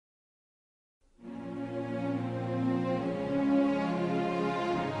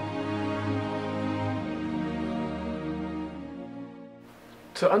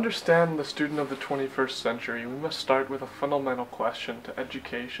To understand the student of the 21st century, we must start with a fundamental question to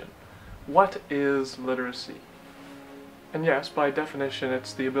education. What is literacy? And yes, by definition,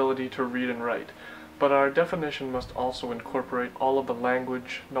 it's the ability to read and write, but our definition must also incorporate all of the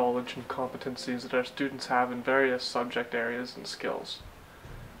language, knowledge, and competencies that our students have in various subject areas and skills.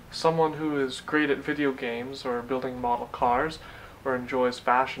 Someone who is great at video games, or building model cars, or enjoys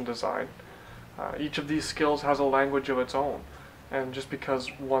fashion design, each of these skills has a language of its own. And just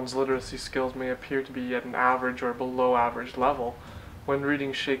because one's literacy skills may appear to be at an average or below average level, when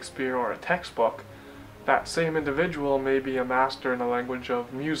reading Shakespeare or a textbook, that same individual may be a master in the language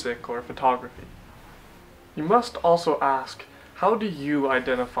of music or photography. You must also ask, how do you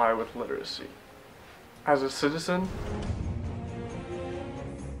identify with literacy? As a citizen?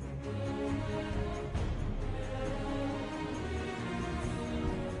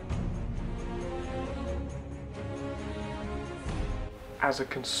 As a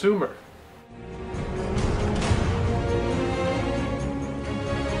consumer?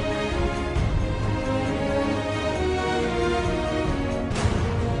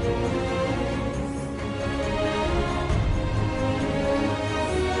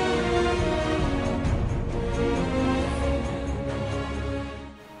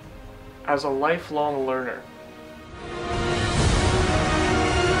 As a lifelong learner?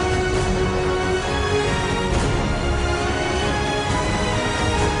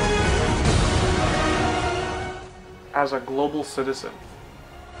 As a global citizen?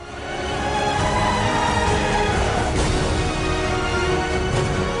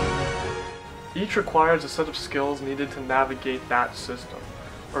 Each requires a set of skills needed to navigate that system,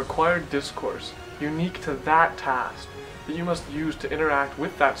 a required discourse unique to that task that you must use to interact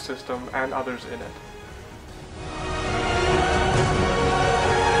with that system and others in it.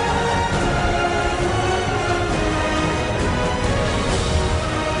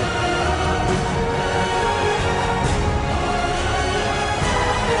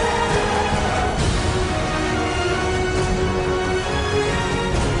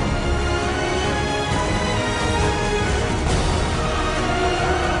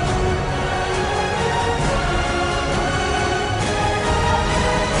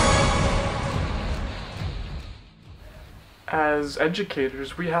 As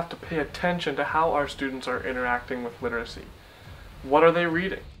educators, we have to pay attention to how our students are interacting with literacy. What are they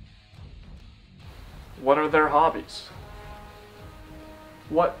reading? What are their hobbies?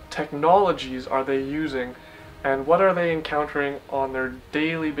 What technologies are they using, and what are they encountering on their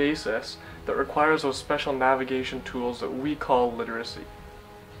daily basis that requires those special navigation tools that we call literacy?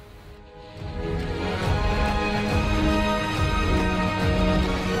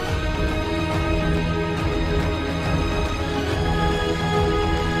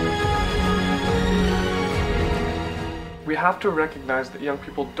 We have to recognize that young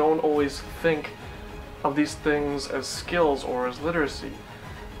people don't always think of these things as skills or as literacy,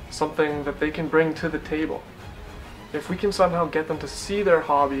 something that they can bring to the table. If we can somehow get them to see their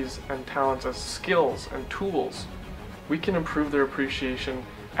hobbies and talents as skills and tools, we can improve their appreciation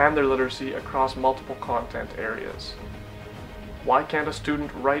and their literacy across multiple content areas. Why can't a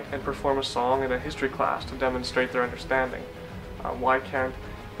student write and perform a song in a history class to demonstrate their understanding? Why can't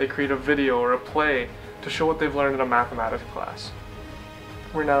they create a video or a play to show what they've learned in a mathematics class?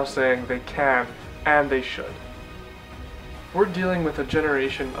 We're now saying they can and they should. We're dealing with a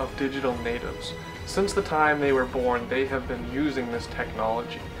generation of digital natives. Since the time they were born, they have been using this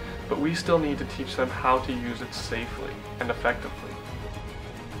technology, but we still need to teach them how to use it safely and effectively.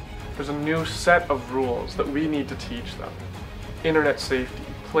 There's a new set of rules that we need to teach them. Internet safety,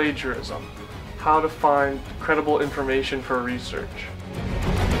 plagiarism, how to find credible information for research.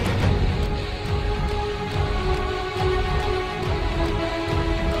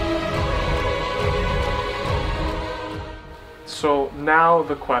 So now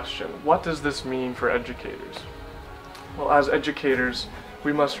the question, what does this mean for educators? Well, as educators,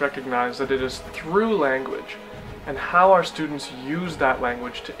 we must recognize that it is through language and how our students use that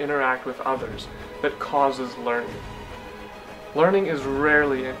language to interact with others that causes learning. Learning is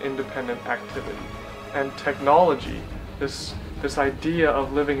rarely an independent activity, and technology, this idea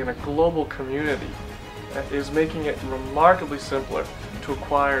of living in a global community, is making it remarkably simpler to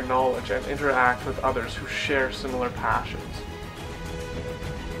acquire knowledge and interact with others who share similar passions.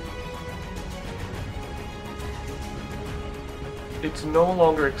 It's no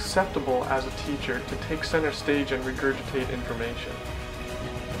longer acceptable as a teacher to take center stage and regurgitate information.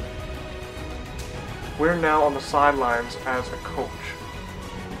 We're now on the sidelines as a coach.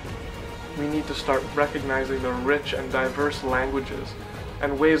 We need to start recognizing the rich and diverse languages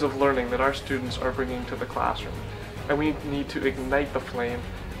and ways of learning that our students are bringing to the classroom, and we need to ignite the flame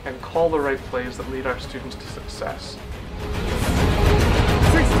and call the right plays that lead our students to success.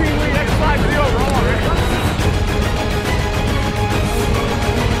 16 lead, X5 to the overall already.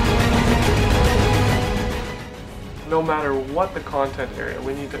 No matter what the content area,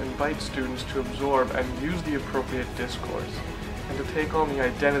 we need to invite students to absorb and use the appropriate discourse, and to take on the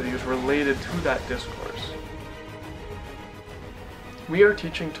identities related to that discourse. We are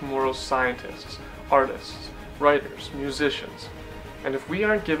teaching tomorrow's scientists, artists, writers, musicians, and if we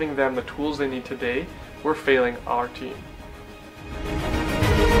aren't giving them the tools they need today, we're failing our team.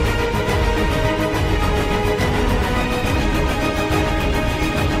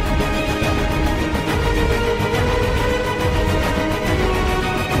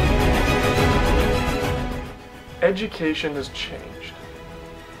 Education has changed.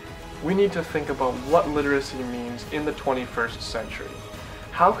 We need to think about what literacy means in the 21st century.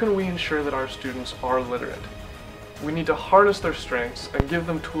 How can we ensure that our students are literate? We need to harness their strengths and give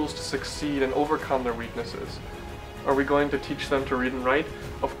them tools to succeed and overcome their weaknesses. Are we going to teach them to read and write?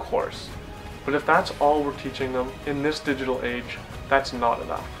 Of course. But if that's all we're teaching them in this digital age, that's not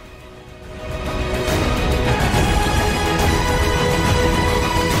enough.